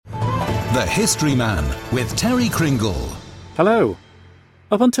The History Man with Terry Kringle. Hello.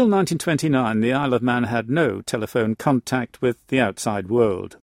 Up until 1929, the Isle of Man had no telephone contact with the outside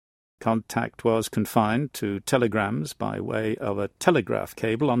world. Contact was confined to telegrams by way of a telegraph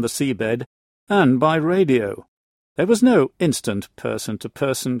cable on the seabed and by radio. There was no instant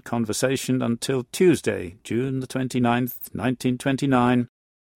person-to-person conversation until Tuesday, June the 29th, 1929,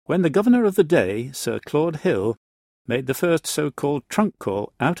 when the governor of the day, Sir Claude Hill, made the first so-called trunk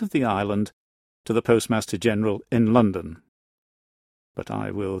call out of the island to the Postmaster General in London. But I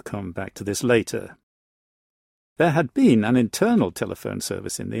will come back to this later. There had been an internal telephone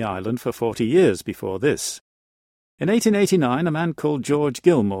service in the island for 40 years before this. In 1889, a man called George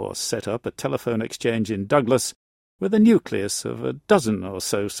Gilmore set up a telephone exchange in Douglas with a nucleus of a dozen or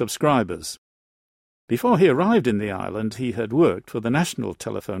so subscribers. Before he arrived in the island, he had worked for the National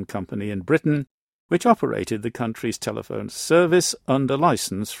Telephone Company in Britain, which operated the country's telephone service under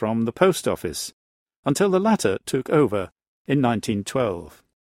licence from the Post Office, until the latter took over in 1912.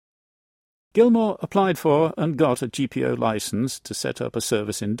 Gilmore applied for and got a GPO licence to set up a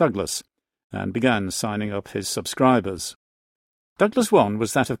service in Douglas, and began signing up his subscribers. Douglas 1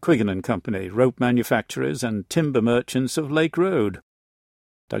 was that of Quiggin & Company, rope manufacturers and timber merchants of Lake Road.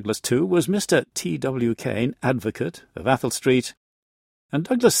 Douglas 2 was Mr. T.W. Kane, advocate, of Athol Street, and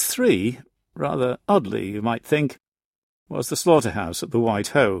Douglas 3, rather oddly you might think, was the slaughterhouse at the White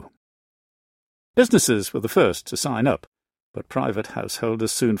Hoe. Businesses were the first to sign up, but private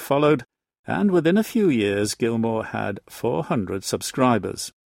householders soon followed, and within a few years Gilmore had 400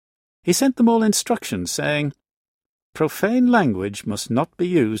 subscribers. He sent them all instructions saying, "Profane language must not be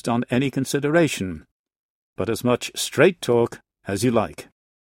used on any consideration, but as much straight talk as you like."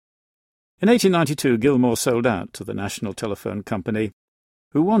 In 1892 Gilmore sold out to the National Telephone Company,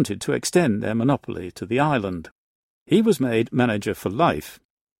 who wanted to extend their monopoly to the island. He was made manager for life.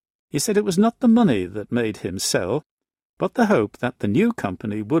 He said it was not the money that made him sell, but the hope that the new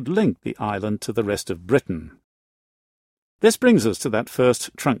company would link the island to the rest of Britain. This brings us to that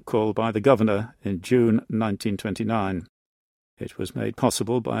first trunk call by the governor in June 1929. It was made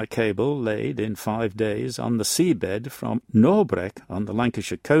possible by a cable laid in 5 days on the seabed from Norbreck on the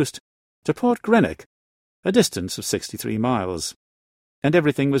Lancashire coast to Port Greenock, a distance of 63 miles. And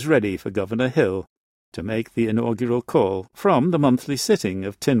everything was ready for Governor Hill to make the inaugural call from the monthly sitting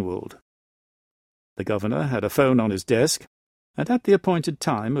of Tynwald. The governor had a phone on his desk, and at the appointed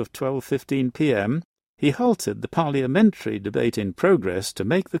time of 12:15 p.m. he halted the parliamentary debate in progress to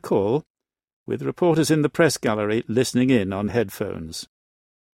make the call, with reporters in the press gallery listening in on headphones.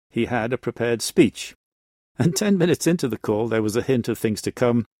 He had a prepared speech, and 10 minutes into the call there was a hint of things to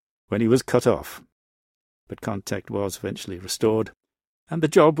come when he was cut off. But contact was eventually restored, and the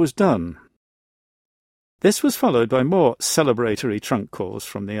job was done. This was followed by more celebratory trunk calls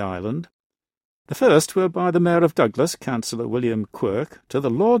from the island. The first were by the Mayor of Douglas, Councillor William Quirk, to the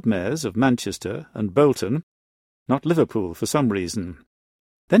Lord Mayors of Manchester and Bolton, not Liverpool for some reason.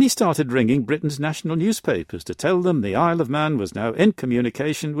 Then he started ringing Britain's national newspapers to tell them the Isle of Man was now in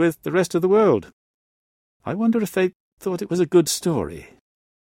communication with the rest of the world. I wonder if they thought it was a good story.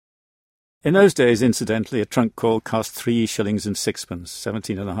 In those days, incidentally, a trunk call cost 3 shillings and sixpence,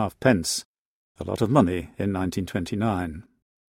 17.5 pence, a lot of money in 1929.